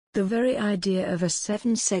The very idea of a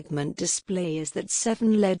 7-segment display is that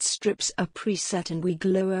 7 LED strips are preset and we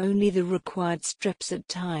glow only the required strips at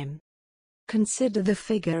time. Consider the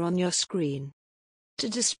figure on your screen. To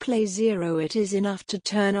display 0, it is enough to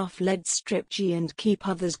turn off LED strip G and keep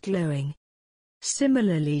others glowing.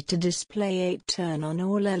 Similarly, to display 8, turn on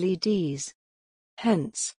all LEDs.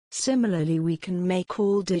 Hence, similarly we can make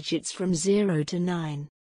all digits from 0 to 9.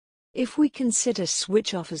 If we consider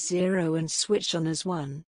switch off as 0 and switch on as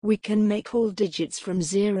 1, we can make all digits from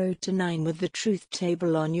 0 to 9 with the truth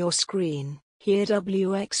table on your screen. Here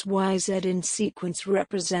W, X, Y, Z in sequence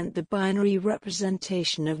represent the binary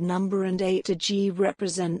representation of number and A to G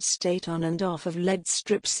represents state on and off of LED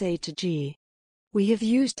strips A to G. We have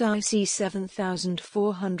used IC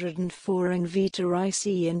 7404 Invita IC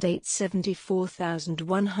and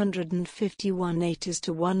 874151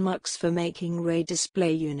 8:1 MUX for making ray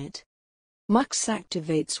display unit. MUX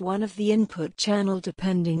activates one of the input channel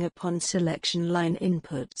depending upon selection line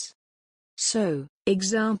inputs. So,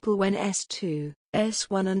 example when S2,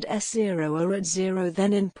 S1 and S0 are at 0,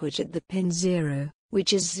 then input at the pin 0,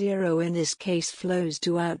 which is 0 in this case, flows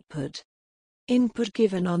to output. Input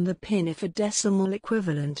given on the pin if a decimal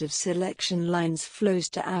equivalent of selection lines flows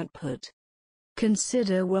to output.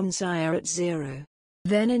 Consider ones I are at 0.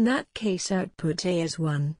 Then in that case output A is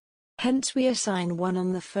 1. Hence we assign 1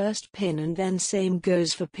 on the first pin, and then same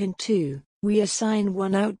goes for pin 2. We assign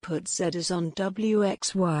 1 output Z is on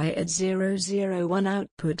WXY at 0, 0, 1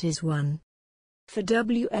 output is 1. For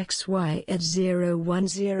WXY at 0, 1,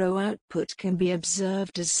 0 output can be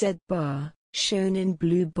observed as Z bar, shown in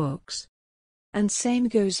blue box. And same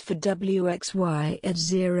goes for WXY at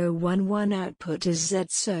 0, 1, 1 output is Z,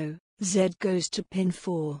 so Z goes to pin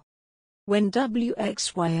 4. When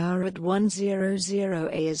WXY are at 1, 0, 0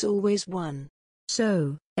 A is always 1.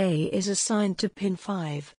 So, A is assigned to pin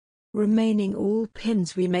 5. Remaining all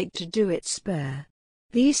pins we make to do it spare.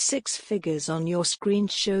 These 6 figures on your screen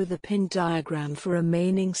show the pin diagram for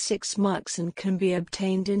remaining 6 MUX and can be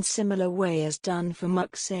obtained in similar way as done for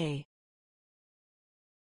MUX A.